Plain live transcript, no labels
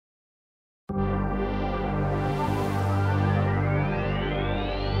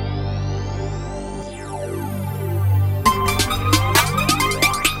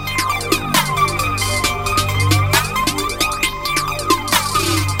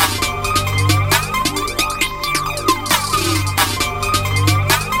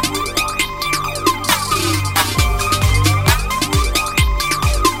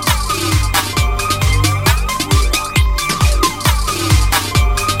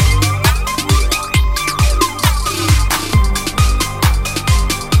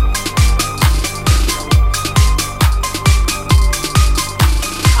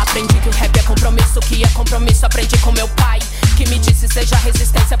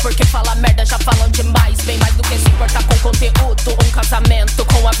porque fala merda já falam demais. Bem mais do que se importar com conteúdo. Um casamento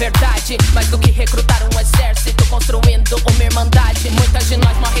com a verdade, mais do que recrutar um exército, construindo uma irmandade. Muitas de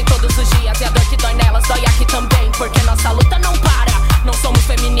nós morrem todos os dias e a dor que dói nelas dói aqui também, porque nossa luta não para. Não somos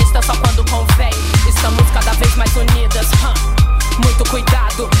feministas só quando convém, estamos cada vez mais unidas. Muito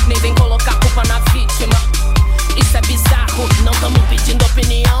cuidado, nem vem colocar culpa na vítima. Isso é bizarro, não tamo pedindo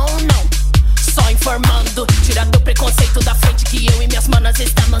opinião, não. Só informando, tirando o preconceito da frente que eu e minhas manas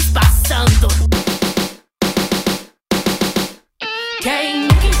estamos passando. Quem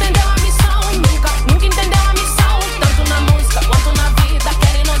nunca entendeu a missão, nunca entendeu a missão. Tanto na música quanto na vida,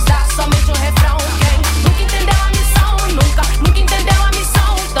 querem nos dar somente um refrão. Quem nunca entendeu a missão, nunca entendeu a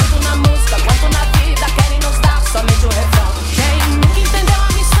missão. Tanto na música quanto na vida, querem nos dar somente um refrão. Quem nunca entendeu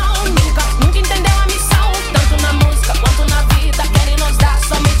a missão, nunca entendeu a missão. Tanto na música quanto na vida, querem nos dar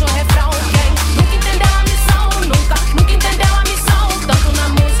somente um refrão. Quem nunca entendeu a missão, nunca entendeu a missão. Tanto na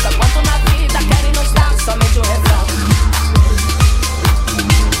música quanto na vida, querem nos dar somente um refrão.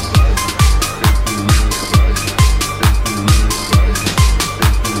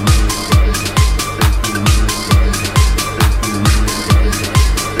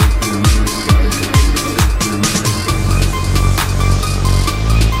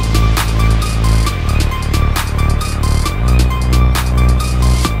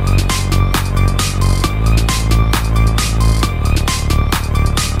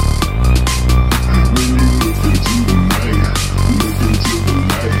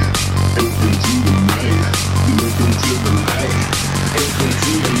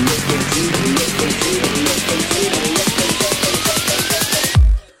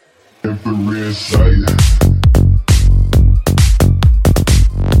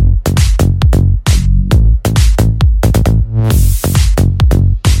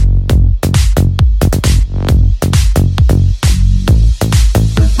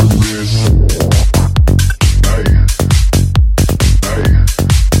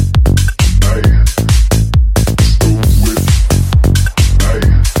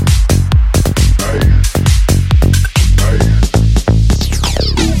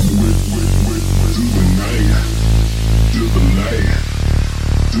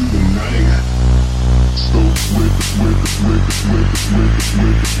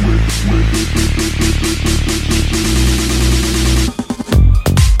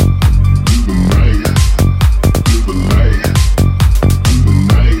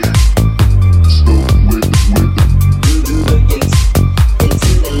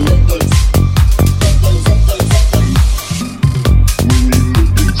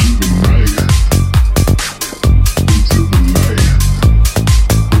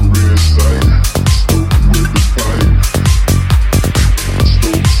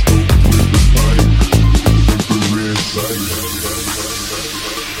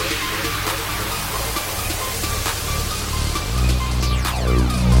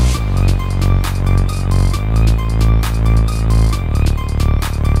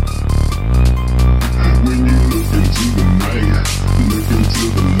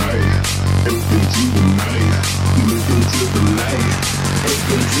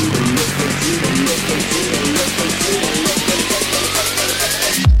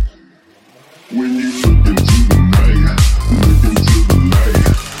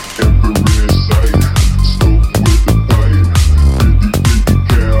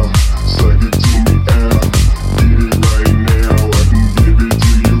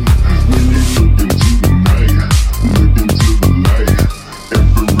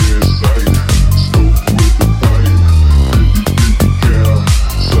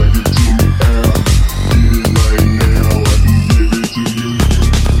 Like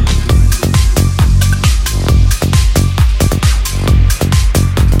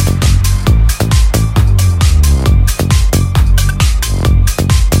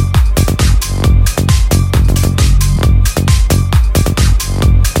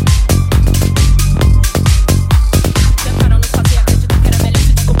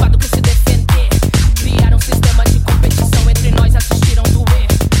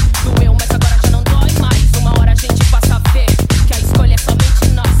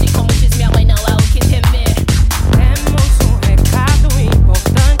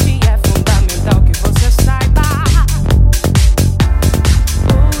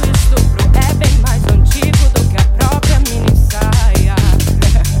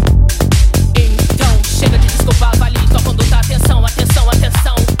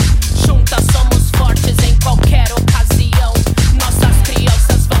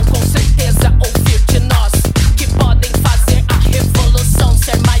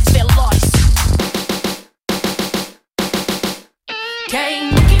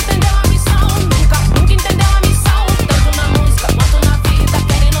que